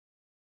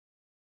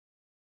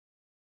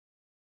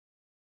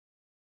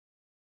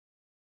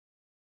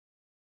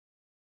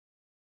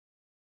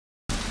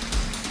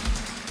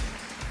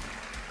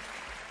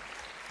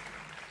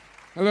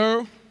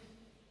Hello?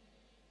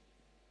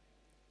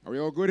 Are we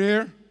all good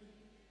here?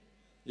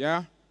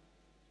 Yeah?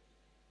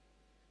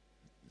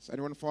 Is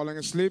anyone falling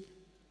asleep?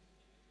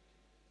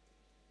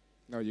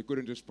 No, you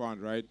couldn't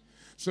respond, right?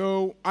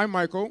 So, I'm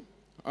Michael.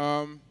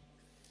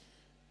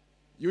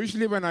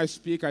 Usually when I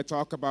speak, I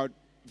talk about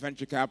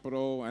venture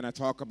capital and I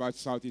talk about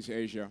Southeast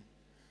Asia.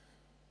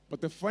 But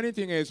the funny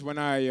thing is when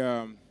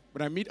I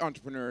meet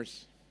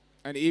entrepreneurs,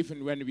 and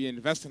even when we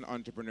invest in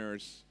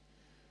entrepreneurs,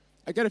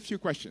 I get a few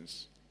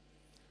questions.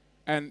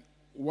 And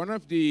one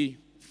of the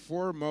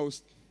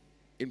foremost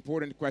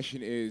important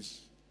question is,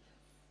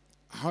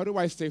 how do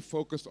I stay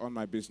focused on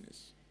my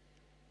business?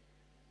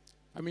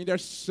 I mean,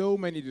 there's so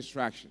many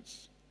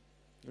distractions.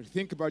 You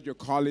think about your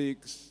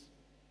colleagues,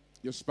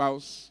 your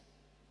spouse,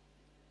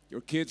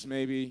 your kids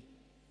maybe,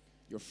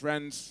 your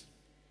friends.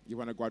 You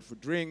want to go out for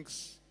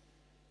drinks.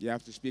 You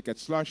have to speak at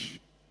slush.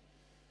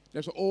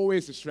 There's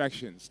always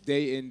distractions,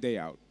 day in, day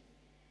out.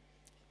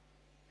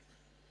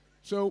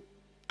 So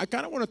I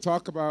kind of want to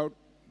talk about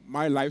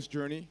my life's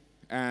journey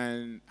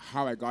and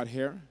how I got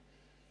here,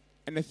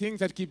 and the things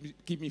that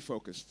keep me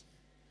focused.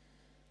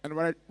 And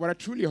what I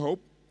truly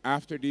hope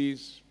after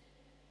these,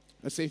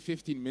 let's say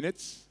 15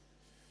 minutes,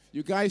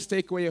 you guys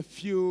take away a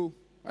few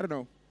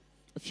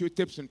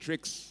tips and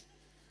tricks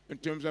in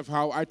terms of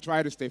how I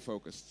try to stay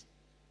focused.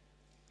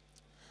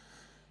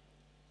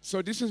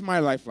 So this is my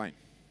lifeline.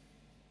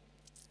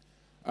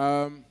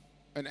 And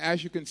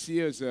as you can see,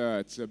 it's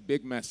a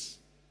big mess.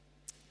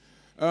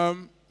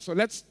 So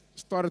let's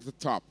start at the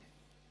top.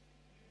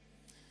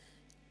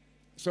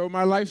 So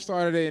my life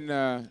started in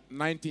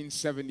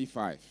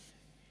 1975,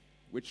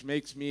 which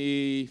makes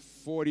me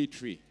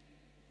 43.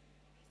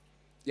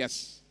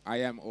 Yes,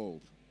 I am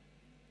old.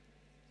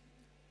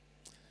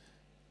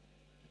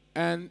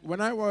 And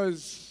when I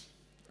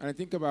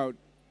think about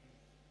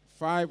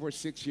 5 or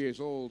 6 years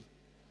old,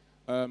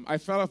 I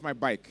fell off my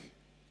bike.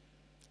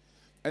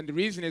 And the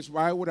reason is,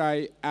 why would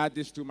I add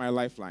this to my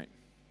lifeline?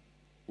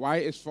 Why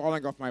is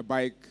falling off my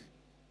bike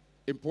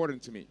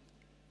important to me?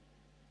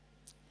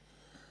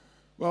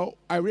 Well,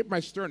 I ripped my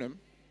sternum.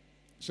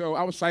 So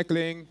I was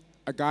cycling,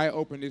 a guy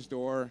opened his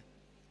door,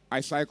 I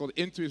cycled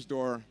into his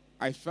door,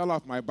 I fell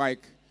off my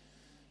bike,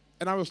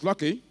 and I was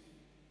lucky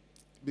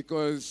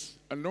because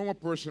a normal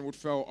person would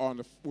fall on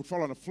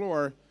the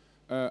floor,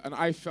 and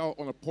I fell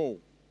on a pole.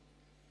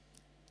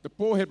 The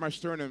pole hit my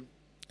sternum,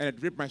 and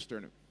it ripped my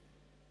sternum,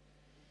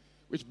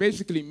 which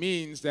basically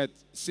means that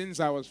since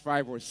I was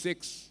 5 or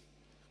 6,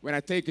 when I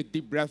take a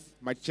deep breath,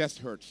 my chest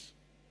hurts.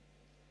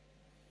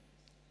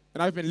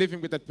 And I've been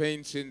living with that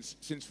pain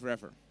since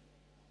forever.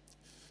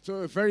 So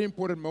a very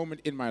important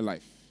moment in my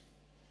life.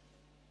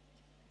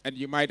 And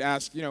you might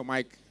ask,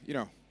 Mike,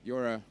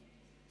 you're a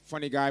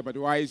funny guy, but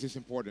why is this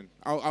important?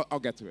 I'll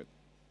get to it.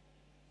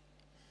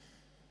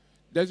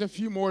 There's a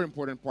few more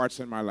important parts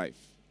in my life.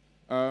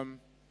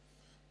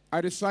 I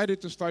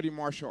decided to study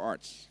martial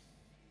arts.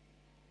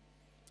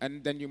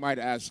 And then you might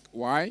ask,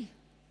 why?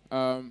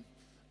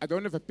 I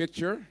don't have a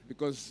picture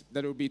because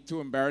that would be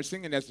too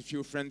embarrassing, and there's a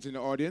few friends in the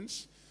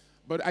audience.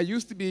 But I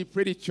used to be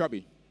pretty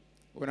chubby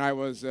when I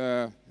was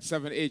 7,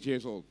 8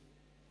 years old.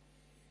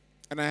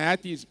 And I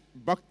had these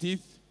buck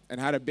teeth and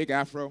had a big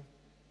afro.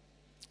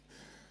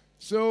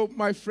 So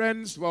my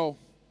friends, well,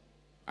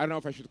 I don't know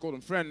if I should call them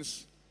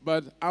friends,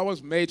 but I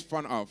was made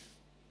fun of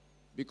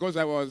because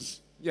I was,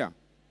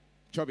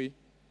 chubby,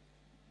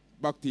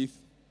 buck teeth,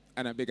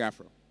 and a big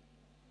afro.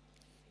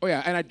 Oh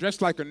yeah, and I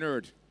dressed like a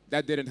nerd.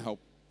 That didn't help.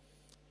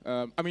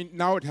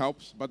 Now it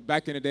helps, but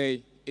back in the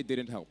day, it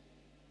didn't help.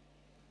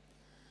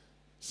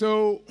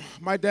 So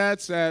my dad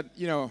said,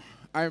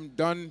 I'm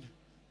done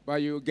by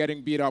you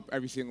getting beat up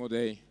every single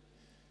day.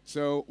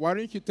 So why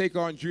don't you take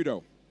on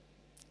judo?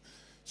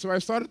 So I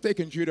started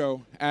taking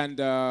judo, and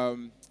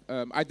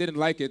I didn't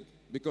like it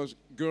because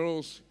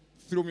girls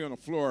threw me on the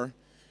floor.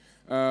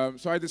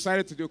 So I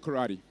decided to do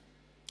karate.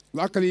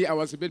 Luckily, I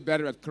was a bit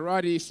better at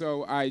karate,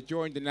 so I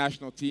joined the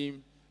national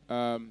team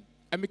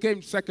and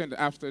became second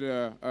after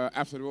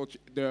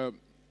the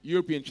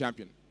European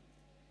champion.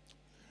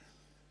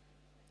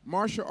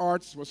 Martial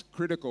arts was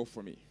critical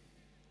for me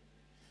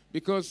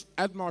because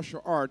at martial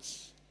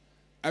arts,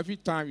 every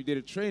time you did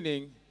a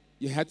training,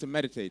 you had to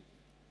meditate.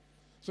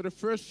 So the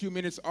first few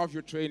minutes of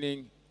your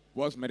training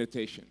was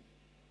meditation.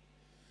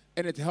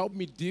 And it helped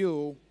me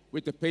deal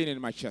with the pain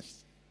in my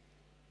chest.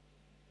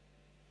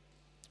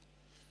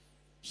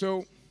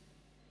 So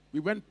we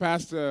went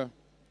past the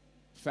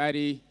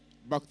fatty,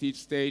 buck teeth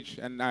stage,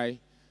 and I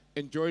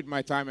enjoyed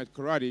my time at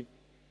karate.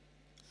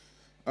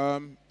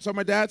 So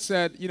my dad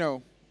said,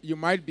 you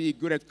might be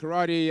good at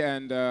karate,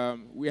 and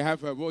we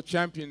have a world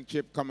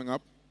championship coming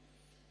up,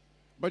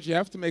 but you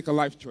have to make a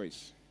life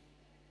choice.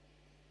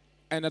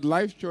 And that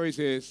life choice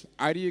is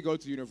either you go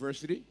to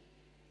university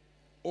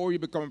or you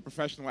become a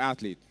professional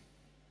athlete.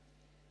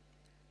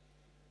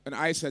 And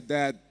I said,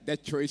 Dad,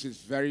 that choice is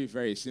very,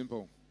 very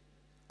simple.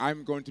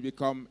 I'm going to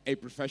become a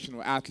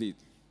professional athlete.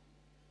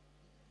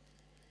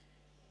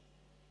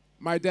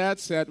 My dad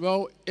said,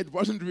 well, it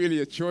wasn't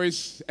really a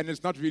choice, and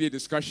it's not really a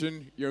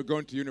discussion. You're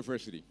going to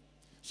university.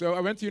 So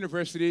I went to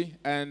university,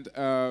 and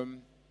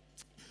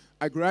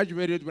I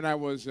graduated when I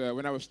was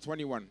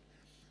 21.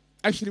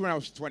 Actually, when I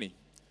was 20,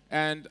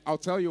 and I'll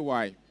tell you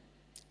why.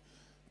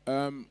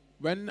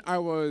 When I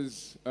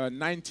was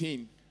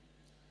 19,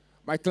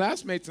 my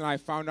classmates and I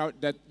found out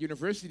that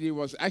university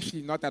was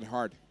actually not that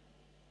hard.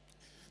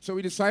 So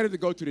we decided to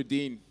go to the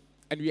dean,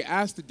 and we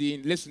asked the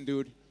dean, "Listen,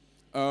 dude,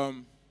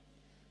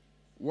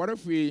 what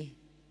if we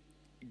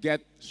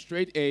get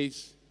straight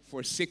A's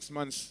for 6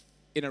 months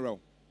in a row?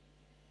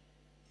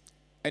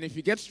 And if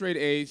you get straight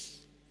A's,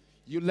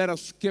 you let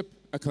us skip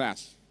a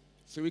class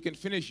so we can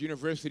finish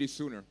university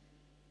sooner."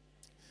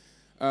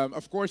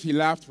 Of course, he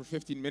laughed for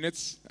 15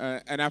 minutes,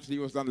 and after he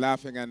was done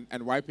laughing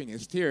and wiping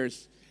his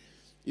tears,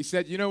 he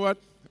said, "You know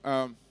what?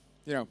 I'm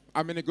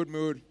in a good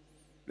mood.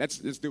 Let's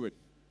do it."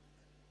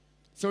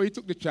 So he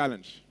took the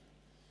challenge.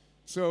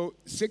 So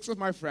 6 of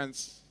my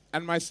friends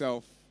and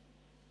myself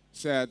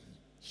said,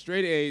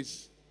 straight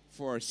A's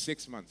for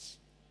 6 months.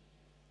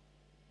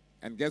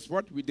 And guess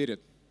what? We did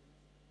it.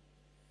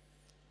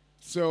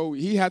 So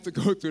he had to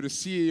go to the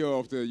CEO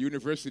of the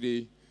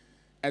university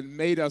and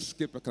made us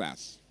skip a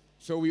class.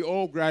 So we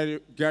all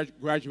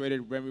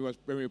graduated when we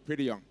were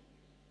pretty young.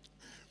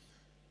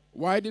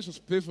 Why this was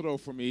pivotal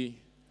for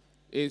me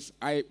is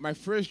my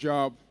first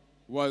job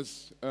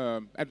was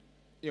at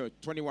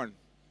 21.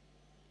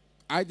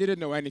 I didn't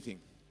know anything.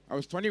 I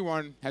was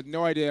 21, had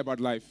no idea about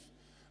life,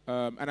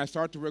 and I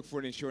started to work for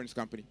an insurance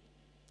company.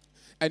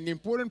 And the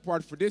important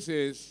part for this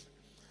is,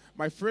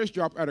 my first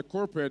job at a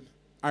corporate,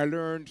 I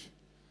learned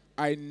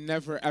I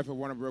never ever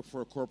want to work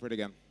for a corporate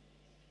again.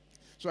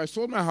 So I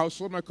sold my house,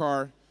 sold my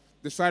car,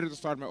 decided to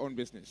start my own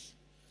business.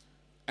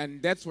 And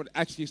that's what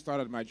actually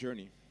started my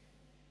journey.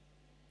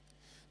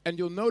 And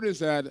you'll notice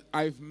that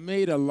I've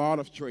made a lot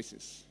of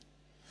choices.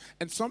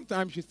 And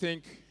sometimes you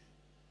think,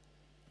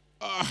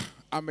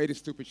 I made a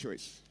stupid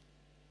choice.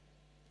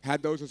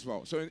 Had those as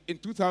well. So in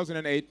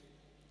 2008,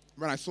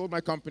 when I sold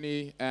my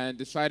company and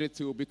decided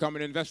to become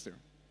an investor,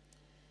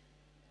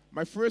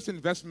 my first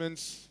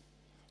investments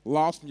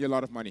lost me a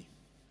lot of money.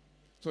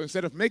 So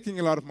instead of making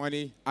a lot of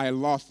money, I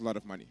lost a lot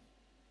of money.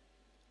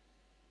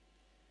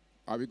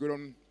 Are we good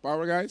on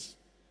power, guys?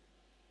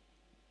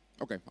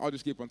 Okay, I'll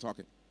just keep on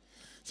talking.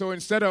 So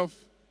instead of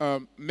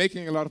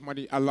making a lot of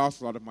money, I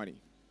lost a lot of money.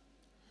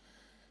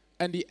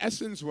 And the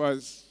essence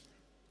was,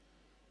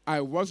 I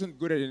wasn't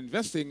good at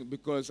investing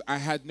because I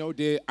had no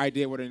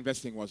idea what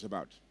investing was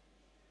about.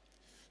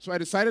 So I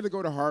decided to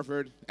go to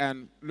Harvard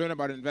and learn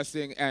about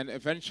investing, and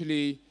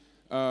eventually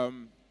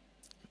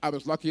I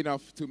was lucky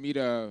enough to meet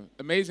an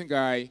amazing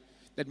guy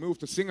that moved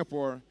to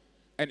Singapore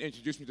and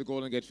introduced me to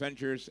Golden Gate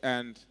Ventures,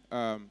 and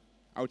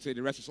I would say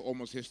the rest is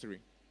almost history.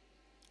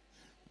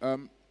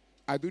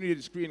 I do need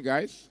a screen,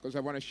 guys, because I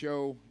want to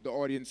show the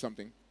audience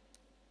something.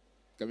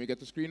 Can we get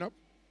the screen up?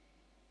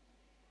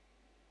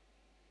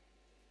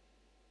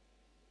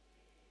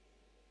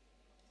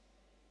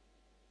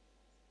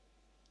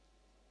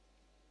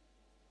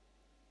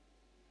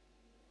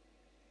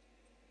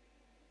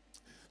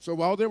 So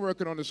while they're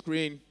working on the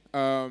screen,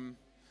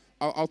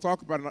 I'll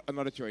talk about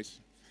another choice.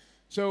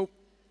 So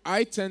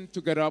I tend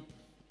to get up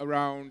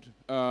around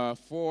 4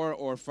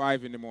 or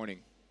 5 in the morning.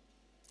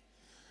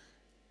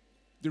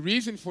 The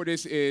reason for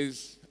this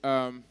is,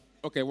 one,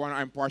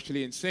 I'm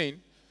partially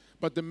insane,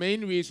 but the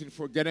main reason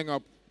for getting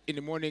up in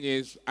the morning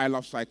is I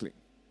love cycling,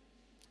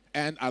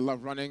 and I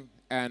love running,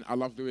 and I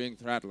love doing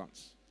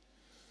triathlons.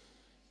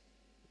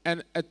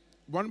 And at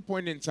one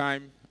point in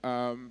time,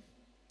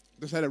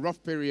 just had a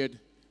rough period,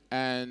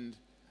 and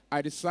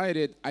I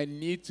decided I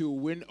need to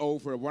win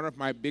over one of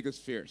my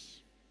biggest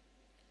fears.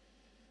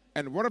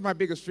 And one of my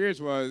biggest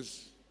fears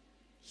was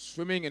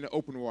swimming in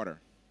open water.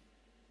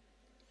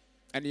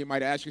 And you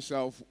might ask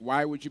yourself,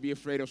 why would you be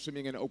afraid of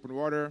swimming in open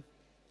water?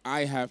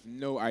 I have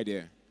no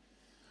idea.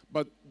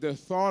 But the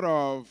thought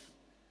of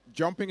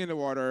jumping in the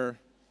water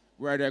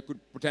where there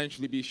could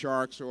potentially be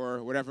sharks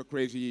or whatever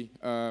crazy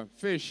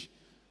fish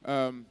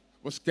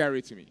was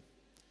scary to me.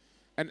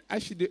 And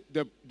actually,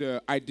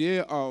 the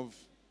idea of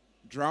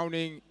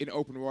drowning in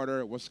open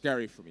water was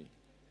scary for me.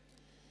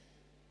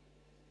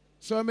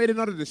 So I made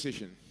another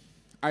decision.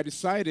 I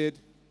decided,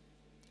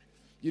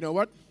 you know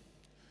what?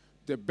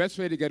 The best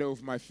way to get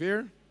over my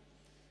fear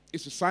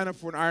is to sign up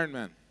for an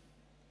Ironman.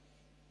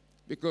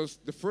 Because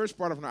the first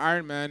part of an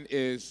Ironman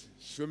is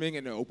swimming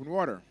in the open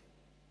water.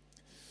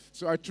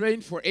 So I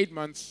trained for 8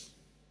 months,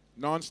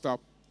 nonstop,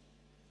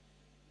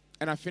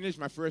 and I finished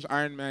my first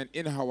Ironman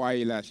in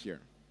Hawaii last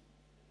year.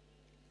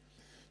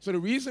 So the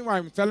reason why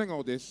I'm telling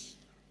all this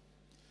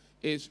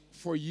is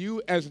for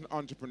you as an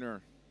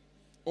entrepreneur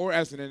or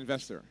as an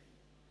investor.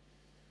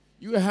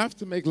 You have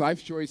to make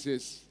life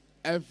choices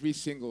every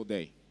single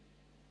day.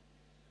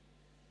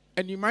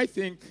 And you might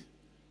think,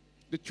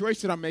 the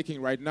choice that I'm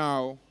making right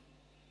now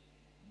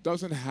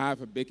doesn't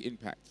have a big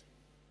impact.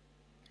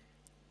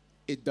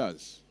 It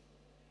does.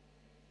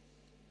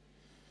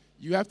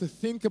 You have to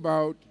think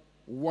about,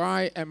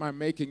 why am I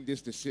making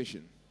this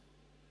decision?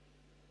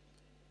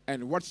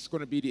 And what's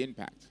going to be the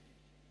impact?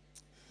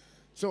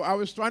 So I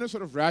was trying to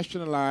sort of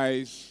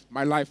rationalize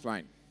my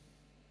lifeline.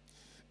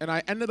 And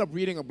I ended up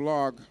reading a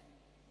blog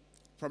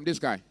from this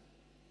guy.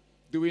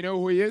 Do we know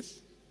who he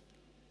is?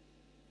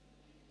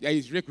 Yeah,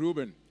 he's Rick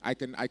Rubin. I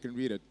can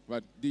read it.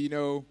 But do you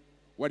know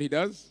what he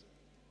does?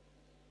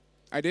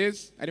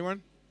 Ideas?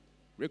 Anyone?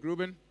 Rick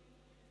Rubin?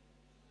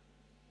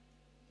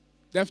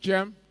 Def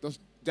Jam? Does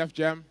Def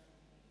Jam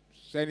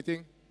say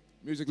anything?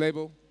 Music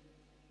label?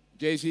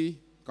 Jay-Z?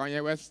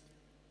 Kanye West?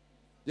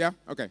 Yeah?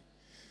 Okay.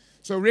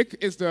 So Rick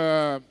is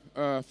the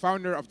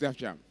founder of Def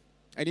Jam.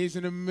 And he's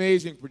an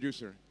amazing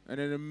producer and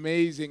an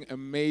amazing,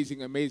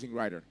 amazing, amazing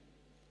writer.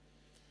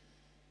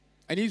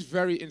 And he's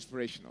very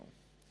inspirational.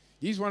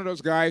 He's one of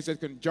those guys that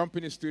can jump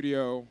in his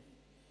studio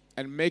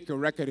and make a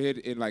record hit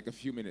in like a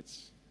few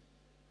minutes.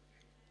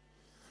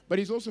 But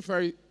he's also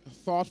very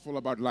thoughtful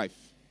about life.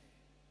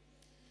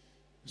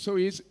 So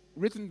he's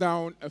written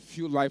down a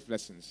few life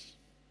lessons.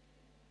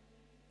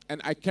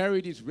 And I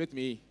carry these with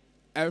me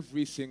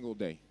every single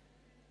day.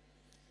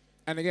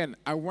 And again,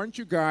 I want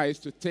you guys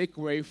to take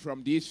away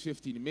from these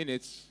 15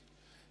 minutes,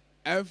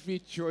 every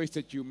choice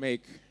that you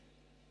make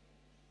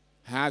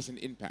has an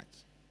impact.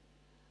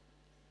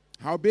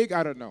 How big,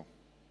 I don't know.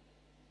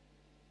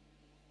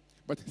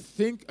 But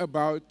think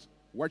about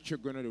what you're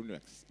going to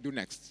do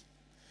next.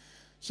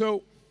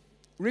 So,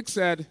 Rick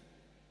said,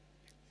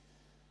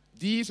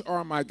 these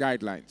are my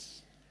guidelines.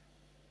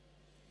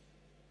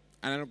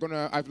 And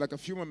I have like a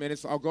few more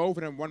minutes. I'll go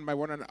over them one by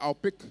one, and I'll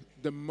pick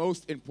the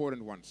most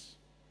important ones.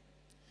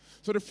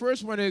 So the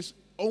first one is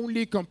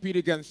only compete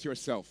against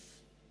yourself.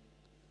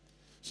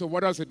 So what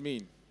does it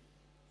mean?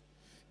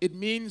 It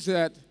means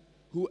that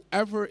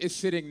whoever is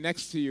sitting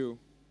next to you,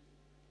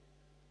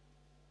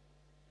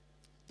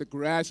 the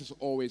grass is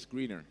always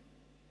greener.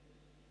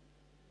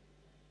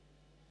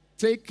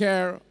 Take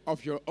care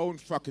of your own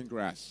fucking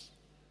grass.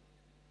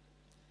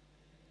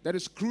 That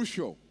is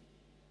crucial.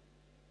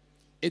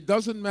 It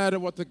doesn't matter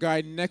what the guy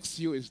next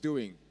to you is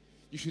doing.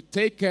 You should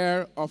take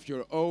care of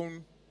your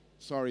own,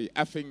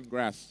 effing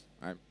grass.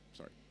 I'm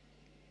sorry.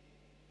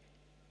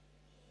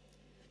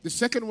 The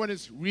second one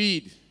is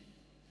read.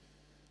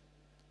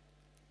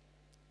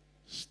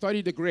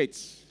 Study the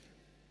greats.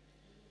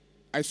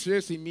 I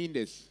seriously mean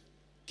this.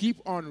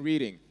 Keep on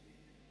reading.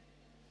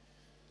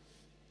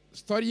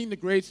 Studying the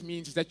greats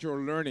means that you're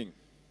learning,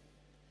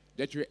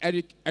 that you're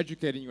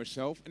educating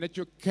yourself, and that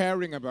you're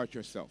caring about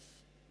yourself.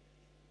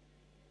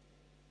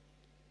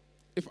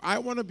 If I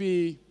want to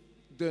be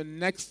the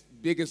next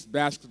biggest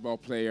basketball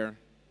player,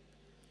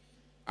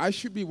 I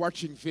should be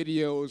watching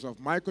videos of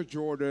Michael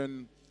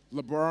Jordan,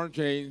 LeBron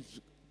James,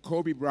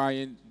 Kobe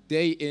Bryant,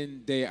 day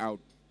in, day out.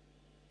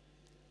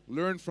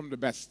 Learn from the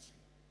best.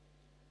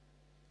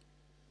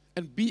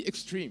 And be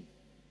extreme.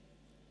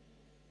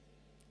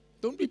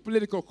 Don't be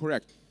political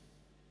correct.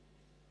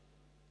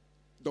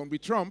 Don't be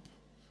Trump,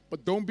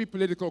 but don't be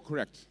political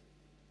correct.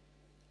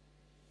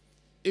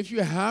 If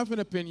you have an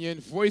opinion,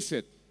 voice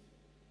it.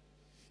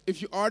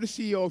 If you are the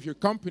CEO of your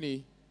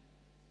company,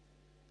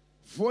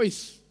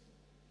 voice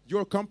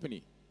your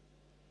company.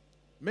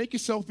 Make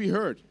yourself be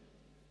heard.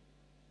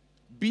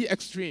 Be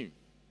extreme.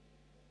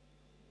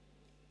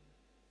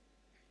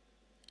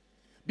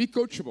 Be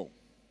coachable.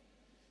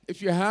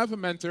 If you have a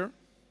mentor,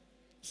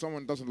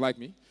 someone doesn't like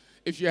me,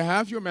 if you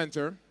have your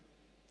mentor,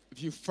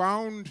 if you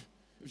find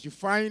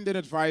an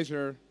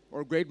advisor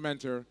or a great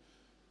mentor,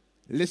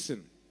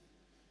 listen.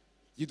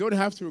 You don't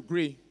have to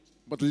agree,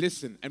 but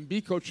listen and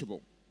be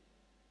coachable.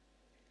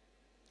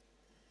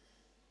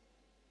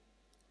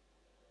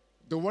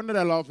 The one that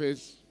I love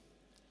is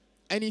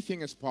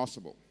anything is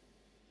possible.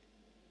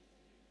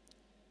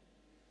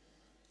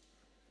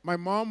 My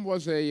mom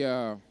was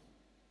a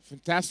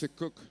fantastic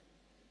cook.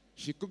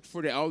 She cooked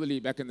for the elderly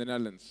back in the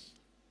Netherlands.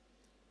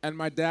 And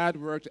my dad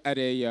worked at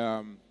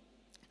a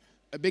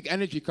big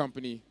energy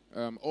company,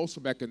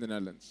 also back in the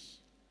Netherlands.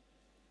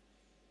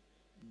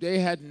 They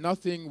had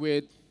nothing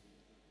with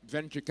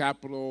venture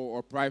capital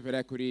or private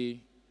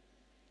equity.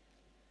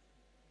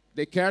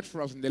 They cared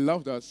for us and they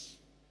loved us,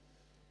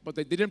 but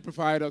they didn't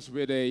provide us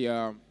with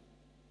a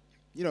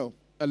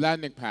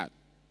landing pad.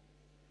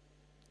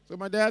 So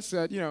my dad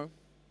said,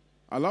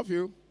 I love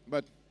you,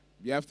 but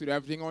you have to do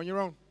everything on your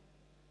own.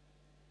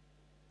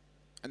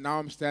 And now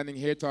I'm standing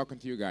here talking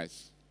to you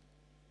guys.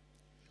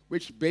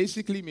 Which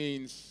basically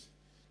means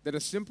that a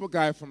simple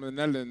guy from the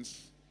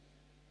Netherlands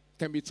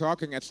can be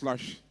talking at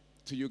Slush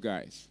to you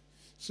guys.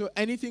 So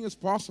anything is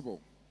possible.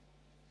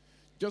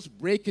 Just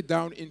break it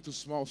down into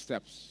small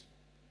steps.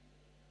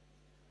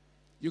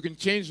 You can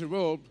change the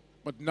world,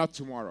 but not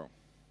tomorrow.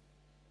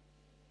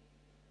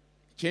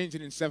 Change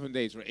it in 7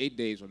 days, or 8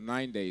 days, or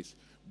 9 days.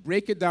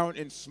 Break it down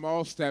in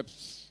small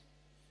steps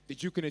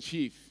that you can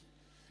achieve.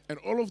 And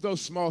all of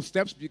those small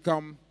steps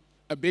become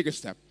a bigger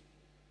step.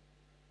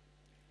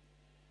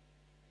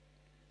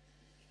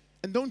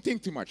 And don't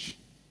think too much.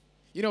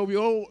 We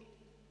all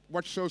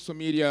watch social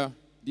media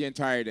the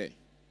entire day.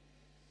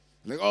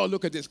 Like, oh,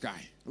 look at this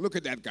guy. Look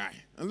at that guy.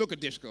 And look at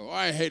this girl. Oh,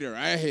 I hate her.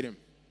 I hate him.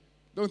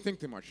 Don't think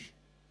too much.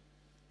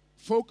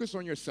 Focus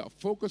on yourself.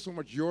 Focus on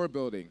what you're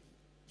building.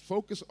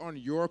 Focus on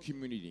your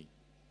community.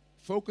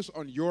 Focus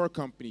on your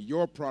company,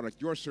 your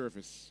product, your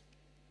service.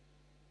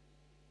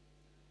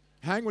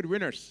 hang with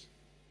winners.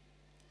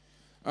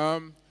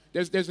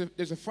 There's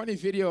a funny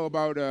video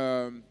about,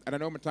 and I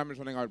know my time is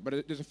running out,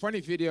 but there's a funny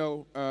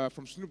video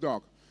from Snoop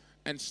Dogg.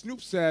 And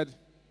Snoop said,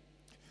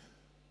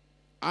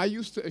 I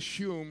used to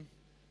assume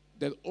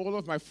that all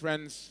of my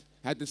friends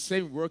had the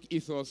same work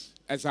ethos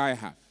as I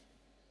have,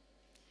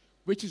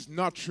 which is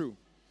not true.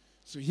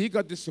 So he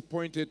got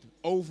disappointed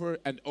over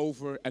and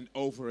over and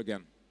over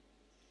again.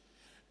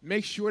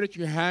 Make sure that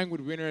you hang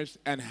with winners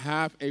and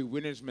have a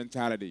winner's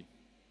mentality.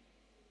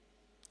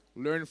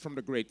 Learn from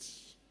the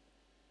greats.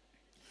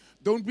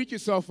 Don't beat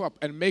yourself up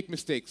and make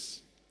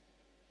mistakes.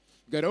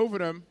 Get over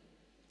them,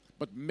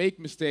 but make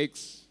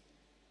mistakes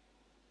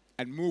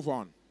and move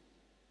on.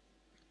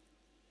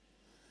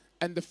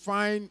 And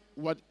define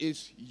what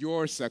is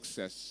your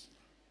success.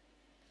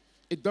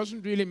 It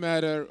doesn't really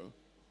matter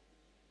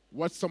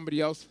what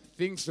somebody else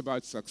thinks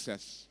about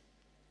success.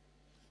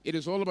 It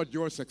is all about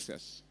your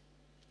success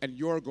and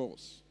your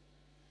goals.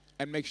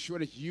 And make sure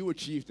that you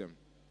achieve them.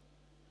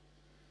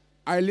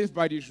 I live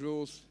by these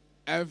rules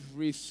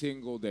every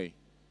single day.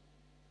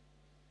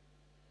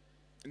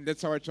 And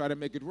that's how I try to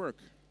make it work.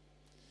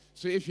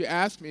 So if you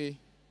ask me,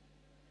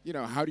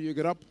 how do you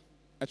get up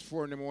at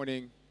 4 in the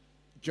morning,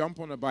 jump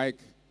on a bike,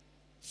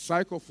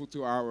 cycle for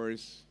 2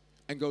 hours,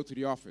 and go to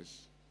the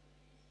office?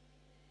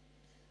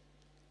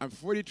 I'm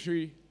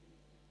 43,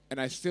 and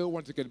I still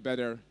want to get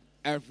better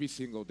every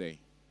single day.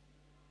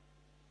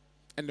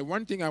 And the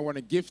one thing I want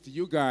to give to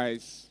you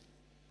guys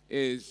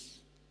is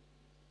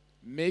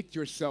make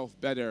yourself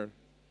better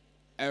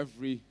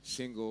every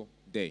single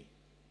day.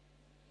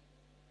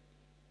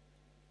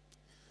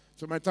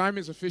 So my time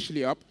is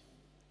officially up,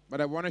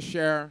 but I want to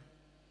share,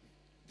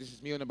 this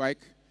is me on the bike,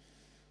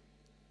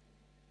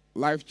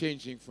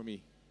 life-changing for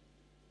me,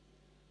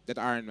 that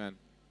Ironman.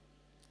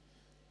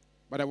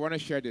 But I want to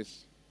share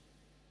this.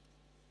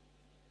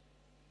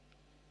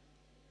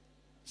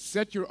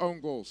 Set your own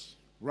goals.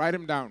 Write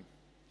them down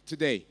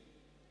today,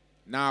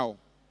 now,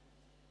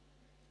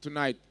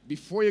 tonight,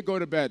 before you go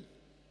to bed.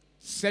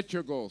 Set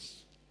your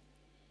goals.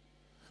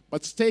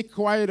 But stay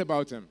quiet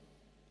about them.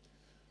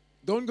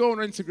 Don't go on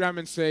Instagram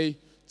and say,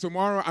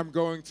 tomorrow I'm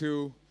going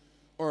to,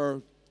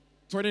 or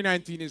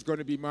 2019 is going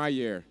to be my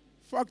year.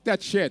 Fuck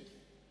that shit.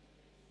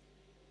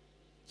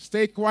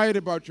 Stay quiet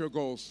about your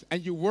goals,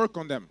 and you work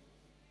on them.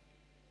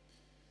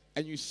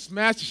 And you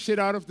smash the shit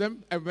out of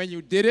them, and when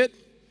you did it,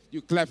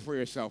 you clap for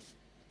yourself.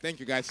 Thank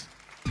you, guys.